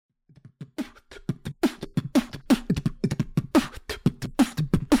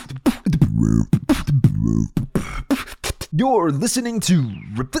You're listening to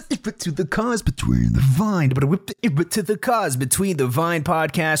To the Cause Between the Vine, To the Cause Between the Vine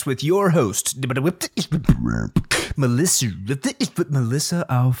podcast with your host, Melissa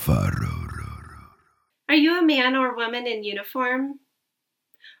Alfaro. Are you a man or woman in uniform?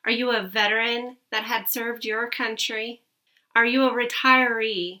 Are you a veteran that had served your country? Are you a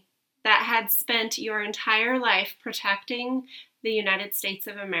retiree that had spent your entire life protecting the United States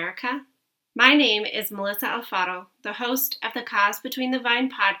of America? My name is Melissa Alfaro, the host of the Cause Between the Vine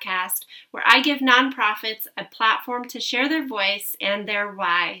podcast, where I give nonprofits a platform to share their voice and their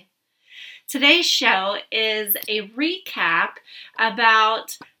why. Today's show is a recap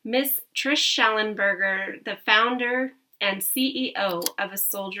about Miss Trish Shallenberger, the founder and CEO of A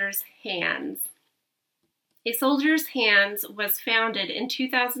Soldier's Hands. A Soldier's Hands was founded in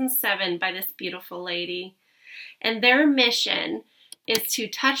 2007 by this beautiful lady, and their mission is to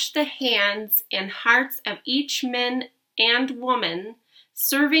touch the hands and hearts of each man and woman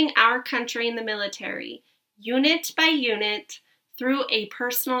serving our country in the military, unit by unit, through a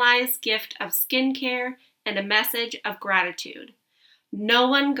personalized gift of skincare and a message of gratitude. No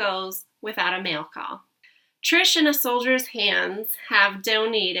one goes without a mail call. Trish and A Soldier's Hands have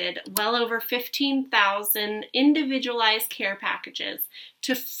donated well over 15,000 individualized care packages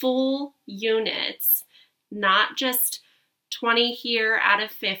to full units, not just 20 here out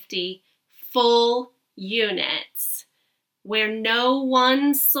of 50, full units, where no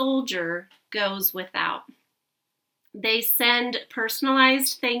one soldier goes without. They send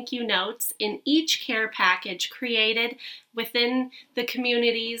personalized thank you notes in each care package created within the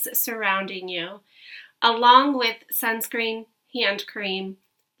communities surrounding you, along with sunscreen, hand cream,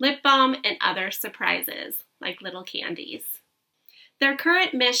 lip balm, and other surprises like little candies. Their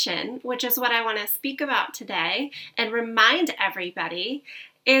current mission, which is what I want to speak about today and remind everybody,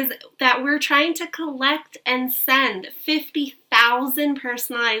 is that we're trying to collect and send 50,000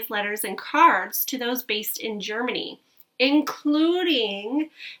 personalized letters and cards to those based in Germany,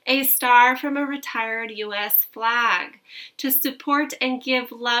 including a star from a retired U.S. flag, to support and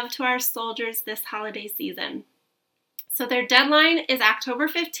give love to our soldiers this holiday season. So their deadline is October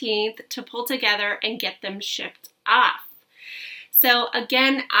 15th to pull together and get them shipped off. So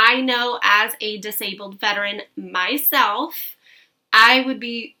again, I know as a disabled veteran myself, I would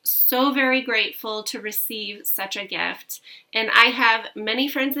be so very grateful to receive such a gift. And I have many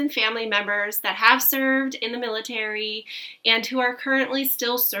friends and family members that have served in the military and who are currently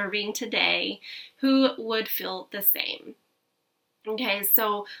still serving today who would feel the same. Okay,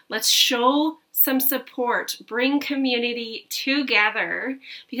 so let's show some support, bring community together,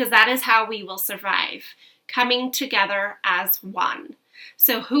 because that is how we will survive. Coming together as one.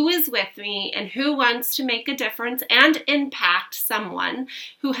 So who is with me and who wants to make a difference and impact someone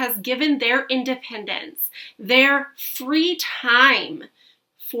who has given their independence, their free time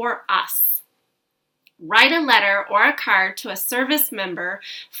for us? Write a letter or a card to a service member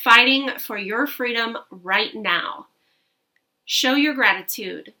fighting for your freedom right now. Show your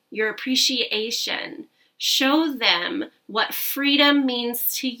gratitude, your appreciation. Show them what freedom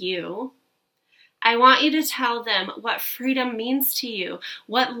means to you. I want you to tell them what freedom means to you,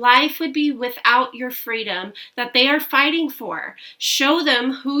 what life would be without your freedom that they are fighting for. Show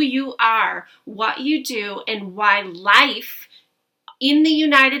them who you are, what you do, and why life in the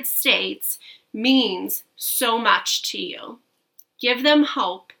United States means so much to you. Give them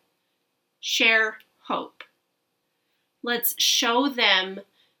hope. Share hope. Let's show them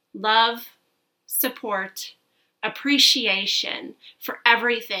love, support, appreciation for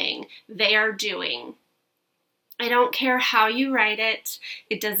everything they are doing. I don't care how you write it.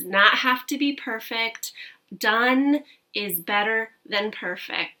 It does not have to be perfect. Done is better than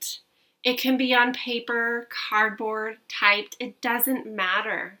perfect. It can be on paper, cardboard, typed. It doesn't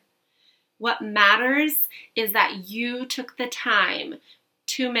matter. What matters is that you took the time,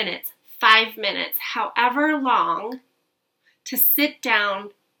 2 minutes, 5 minutes, however long, to sit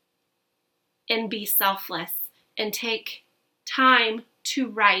down and be selfless and take time to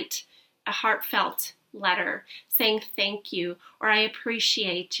write a heartfelt letter saying thank you or I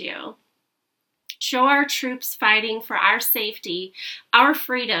appreciate you. Show our troops fighting for our safety, our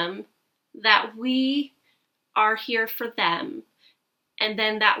freedom, that we are here for them, and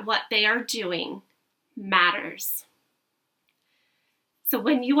then that what they are doing matters. So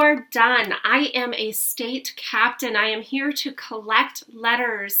when you are done, I am a state captain. I am here to collect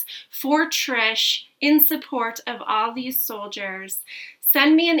letters for Trish in support of all these soldiers.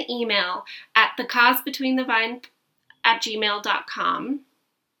 Send me an email at thecausebetweenthevine@gmail.com.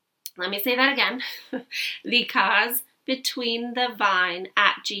 Let me say that again.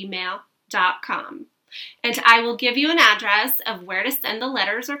 thecausebetweenthevine@gmail.com. And I will give you an address of where to send the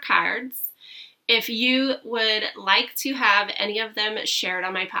letters or cards. If you would like to have any of them shared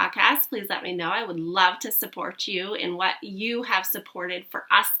on my podcast, please let me know. I would love to support you in what you have supported for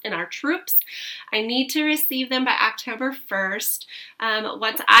us and our troops. I need to receive them by October 1st.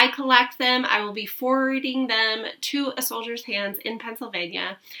 Once I collect them, I will be forwarding them to a soldier's hands in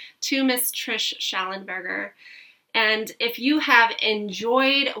Pennsylvania to Miss Trish Shallenberger. And if you have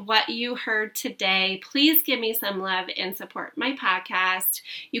enjoyed what you heard today, please give me some love and support my podcast.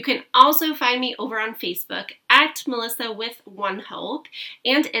 You can also find me over on Facebook at Melissa with One Hope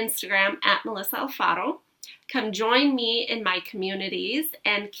and Instagram at Melissa Alfaro. Come join me in my communities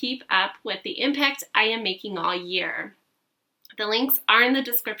and keep up with the impact I am making all year. The links are in the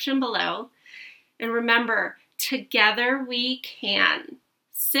description below. And remember, together we can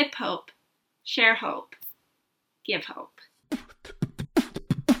sip hope, share hope, give hope.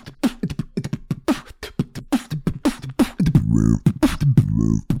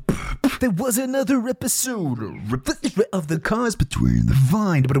 There was another episode of the Cause Between the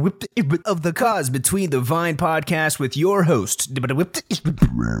Vine, of the Cause Between the Vine podcast with your host,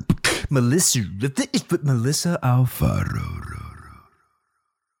 Melissa Alfaro.